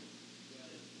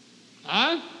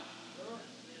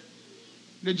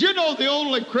 did you know the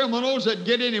only criminals that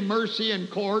get any mercy in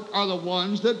court are the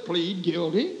ones that plead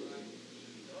guilty?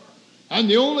 And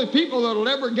the only people that will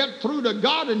ever get through to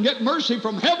God and get mercy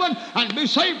from heaven and be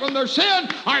saved from their sin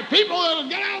are people that will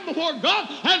get out before God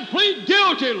and plead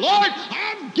guilty. Lord,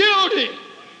 I'm guilty.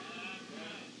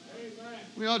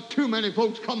 We have too many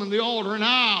folks coming to the altar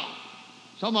now.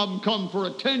 Some of them come for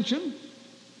attention.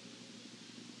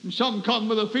 And some come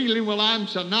with a feeling, well, I'm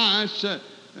so nice.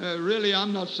 Really,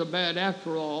 I'm not so bad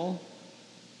after all.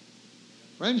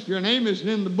 Friends, if your name isn't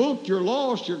in the book, you're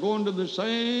lost. You're going to the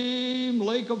same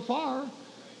lake of fire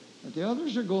that the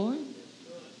others are going.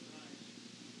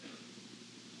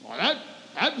 Well,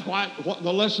 that's what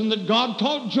the lesson that God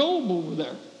taught Job over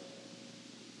there.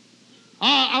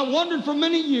 I wondered for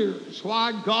many years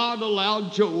why God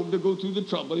allowed Job to go through the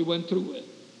trouble he went through with.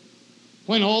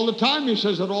 When all the time he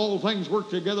says that all things work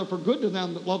together for good to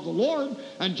them that love the Lord,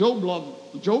 and Job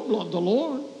loved the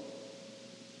Lord.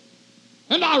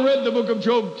 And I read the book of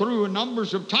Job through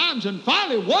numbers of times, and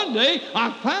finally one day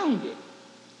I found it.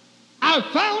 I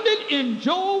found it in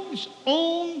Job's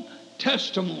own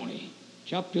testimony,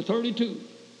 chapter 32.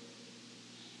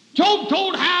 Job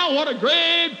told how what a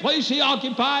great place he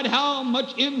occupied, how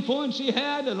much influence he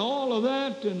had, and all of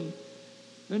that. And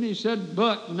then he said,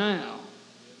 but now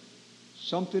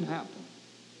something happened.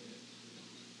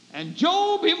 And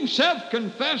Job himself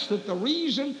confessed that the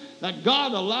reason that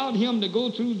God allowed him to go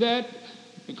through that,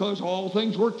 because all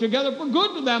things work together for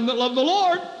good to them that love the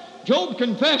Lord. Job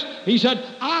confessed, he said,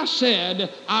 I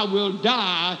said I will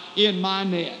die in my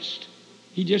nest.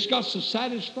 He just got so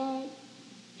satisfied.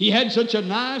 He had such a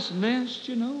nice nest,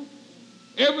 you know.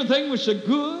 Everything was so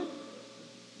good.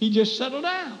 He just settled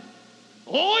down.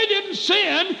 Oh, he didn't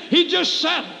sin. He just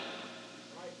settled.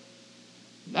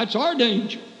 That's our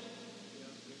danger.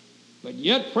 But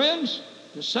yet, friends,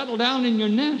 to settle down in your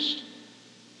nest,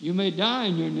 you may die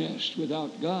in your nest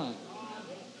without God.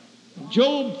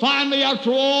 Job finally,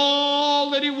 after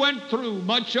all that he went through,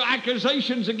 much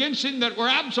accusations against him that were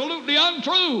absolutely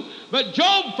untrue, but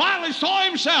Job finally saw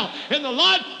himself in the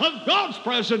light of God's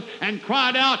presence and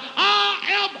cried out,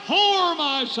 I abhor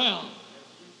myself.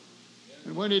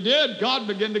 And when he did, God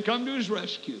began to come to his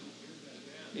rescue.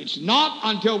 It's not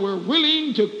until we're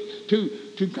willing to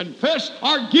confess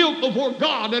our guilt before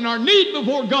God and our need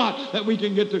before God that we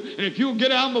can get through. And if you'll get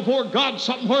down before God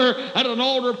somewhere at an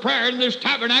altar of prayer in this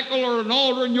tabernacle or an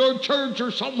altar in your church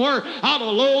or somewhere out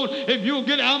alone, if you'll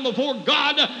get down before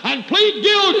God and plead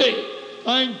guilty,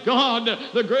 thank God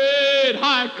the great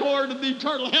high court of the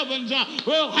eternal heavens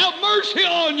will have mercy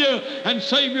on you and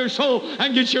save your soul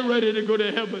and get you ready to go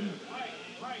to heaven.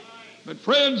 But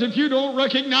friends, if you don't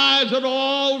recognize that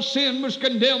all sin was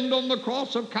condemned on the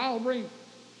cross of Calvary,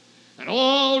 and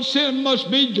all sin must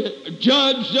be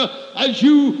judged as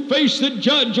you face the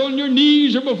judge on your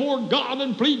knees or before God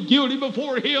and plead guilty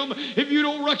before Him, if you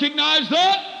don't recognize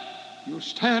that, you'll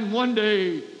stand one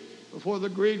day before the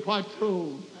great white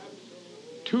throne.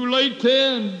 Too late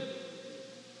then.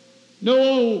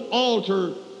 No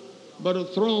altar, but a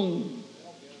throne.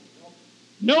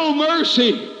 No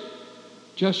mercy,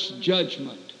 just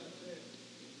judgment.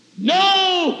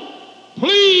 No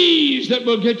pleas that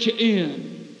will get you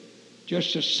in,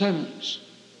 just a sentence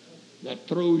that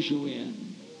throws you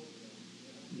in.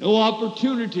 No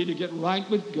opportunity to get right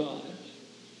with God,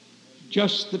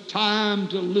 just the time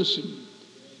to listen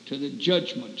to the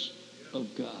judgments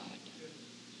of God.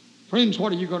 Friends,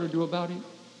 what are you going to do about it?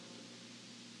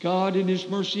 God in His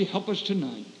mercy help us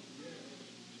tonight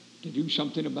to do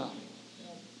something about it.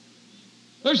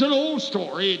 There's an old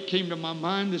story. It came to my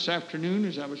mind this afternoon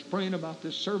as I was praying about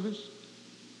this service.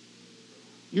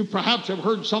 You perhaps have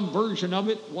heard some version of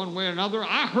it one way or another.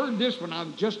 I heard this when I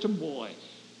was just a boy,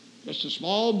 just a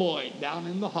small boy down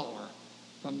in the holler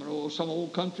from some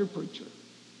old country preacher.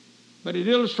 But it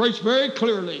illustrates very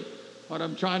clearly what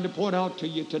I'm trying to point out to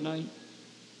you tonight.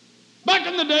 Back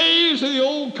in the days of the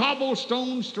old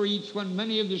cobblestone streets, when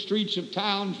many of the streets of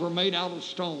towns were made out of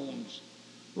stones,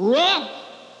 rough.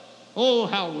 Oh,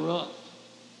 how rough.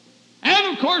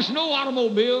 And, of course, no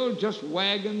automobiles, just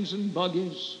wagons and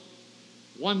buggies.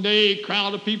 One day, a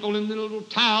crowd of people in the little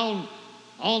town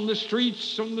on the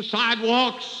streets, on the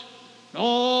sidewalks, and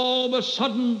all of a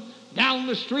sudden, down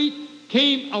the street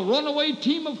came a runaway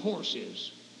team of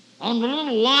horses on a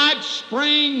little light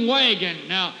spring wagon.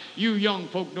 Now, you young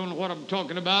folk don't know what I'm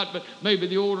talking about, but maybe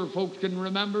the older folks can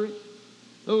remember it.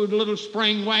 Those little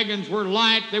spring wagons were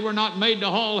light. They were not made to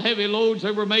haul heavy loads.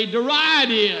 They were made to ride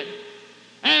in.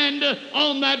 And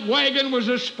on that wagon was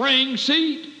a spring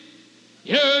seat.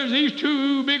 Here's these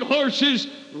two big horses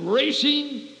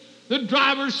racing. The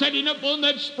driver sitting up on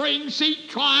that spring seat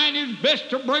trying his best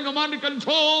to bring them under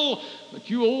control. But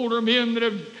you older men that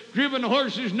have driven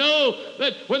horses know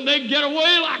that when they get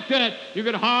away like that, you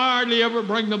can hardly ever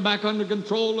bring them back under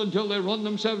control until they run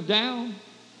themselves down.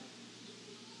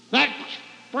 That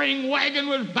spring wagon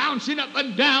was bouncing up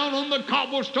and down on the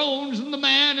cobblestones, and the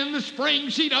man in the spring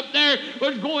seat up there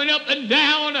was going up and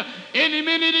down. Any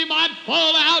minute he might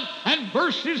fall out and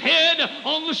burst his head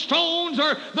on the stones,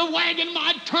 or the wagon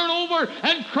might turn over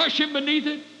and crush him beneath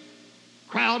it.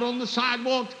 Crowd on the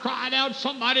sidewalk cried out,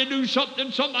 somebody do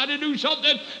something, somebody do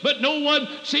something, but no one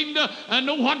seemed to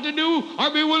know what to do or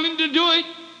be willing to do it.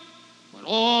 When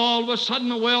all of a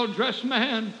sudden a well-dressed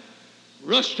man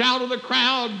rushed out of the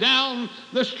crowd down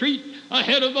the street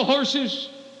ahead of the horses,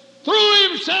 threw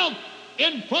himself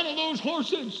in front of those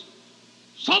horses,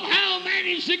 somehow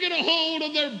managed to get a hold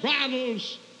of their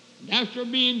bridles, and after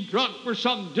being drunk for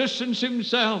some distance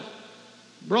himself,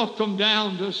 brought them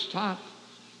down to a stop.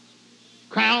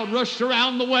 Crowd rushed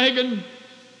around the wagon.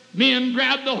 Men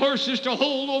grabbed the horses to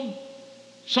hold them.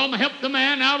 Some helped the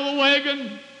man out of the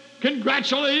wagon,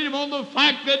 congratulated him on the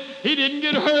fact that he didn't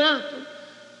get hurt.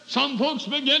 Some folks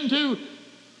began to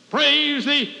praise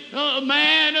the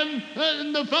man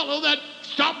and the fellow that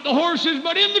stopped the horses,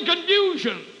 but in the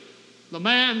confusion, the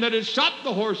man that had stopped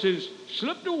the horses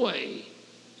slipped away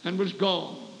and was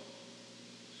gone.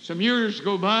 Some years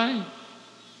go by,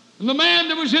 and the man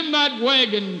that was in that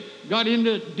wagon got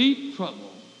into deep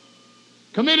trouble,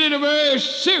 committed a very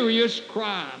serious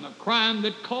crime, a crime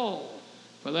that called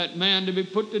for that man to be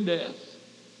put to death.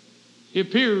 He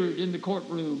appeared in the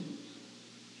courtroom.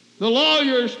 The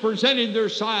lawyers presented their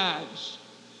sides.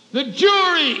 The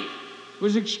jury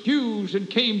was excused and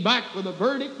came back with a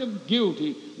verdict of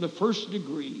guilty in the first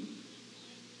degree.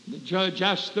 The judge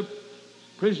asked the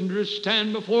prisoner to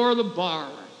stand before the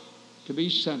bar to be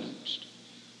sentenced.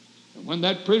 And when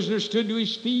that prisoner stood to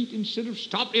his feet, instead of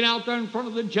stopping out there in front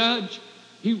of the judge,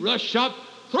 he rushed up,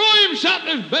 threw himself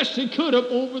as best he could up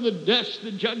over the desk,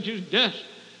 the judge's desk,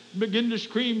 and began to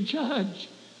scream, "Judge,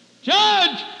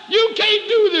 Judge, you can't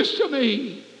do this to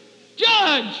me.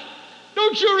 Judge,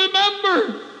 don't you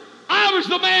remember? I was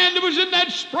the man that was in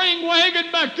that spring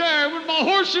wagon back there when my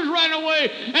horses ran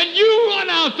away, and you run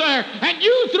out there, and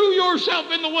you threw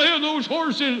yourself in the way of those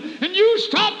horses, and you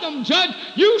stopped them, Judge.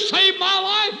 You saved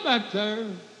my life back there."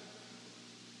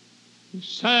 With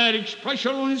sad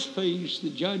expression on his face, the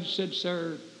judge said,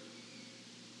 "Sir,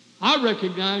 I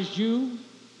recognized you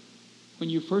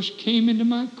when you first came into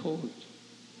my court.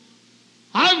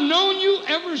 I've known you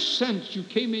ever since you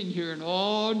came in here and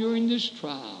all during this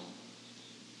trial.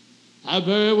 I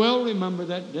very well remember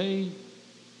that day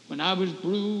when I was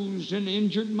bruised and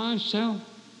injured myself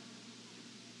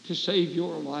to save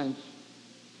your life.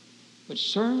 But,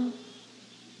 sir,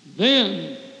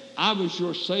 then I was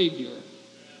your Savior.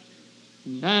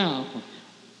 Now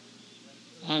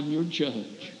I'm your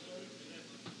judge."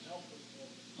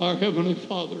 Our Heavenly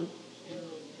Father,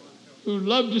 who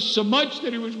loved us so much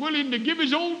that he was willing to give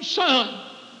his own Son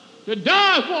to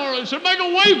die for us and make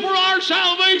a way for our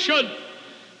salvation,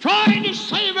 trying to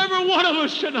save every one of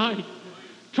us tonight,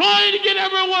 trying to get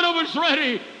every one of us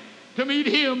ready to meet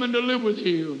him and to live with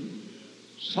him,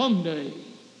 someday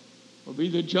will be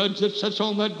the judge that sits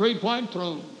on that great white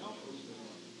throne.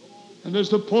 And as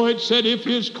the poet said, if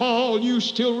his call you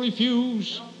still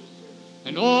refuse,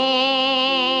 and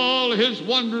all his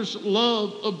wondrous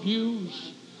love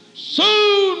abuse,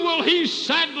 soon will he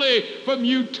sadly from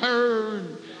you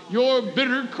turn, your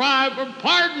bitter cry for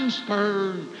pardon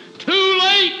spurn. Too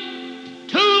late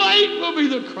will be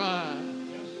the cry.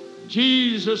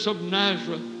 Jesus of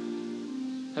Nazareth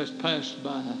has passed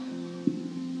by.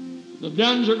 The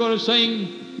nuns are going to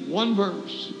sing one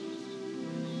verse.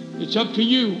 It's up to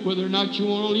you whether or not you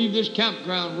want to leave this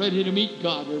campground ready to meet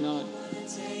God or not.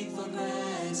 Take for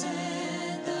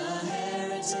granted the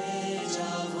heritage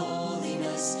of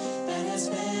holiness that has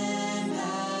been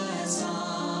passed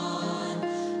on.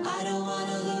 I don't want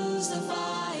to lose the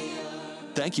fire.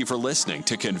 Thank you for listening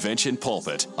to Convention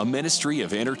Pulpit, a ministry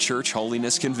of Interchurch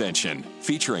Holiness Convention,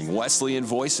 featuring Wesleyan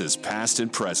voices past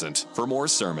and present. For more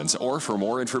sermons or for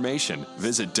more information,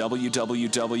 visit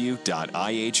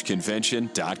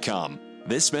www.ihconvention.com.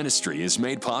 This ministry is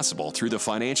made possible through the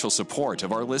financial support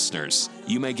of our listeners.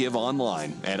 You may give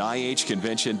online at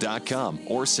ihconvention.com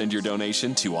or send your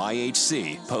donation to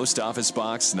IHC, Post Office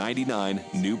Box 99,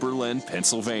 New Berlin,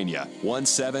 Pennsylvania,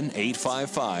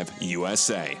 17855,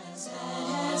 USA.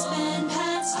 Has been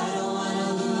passed. I don't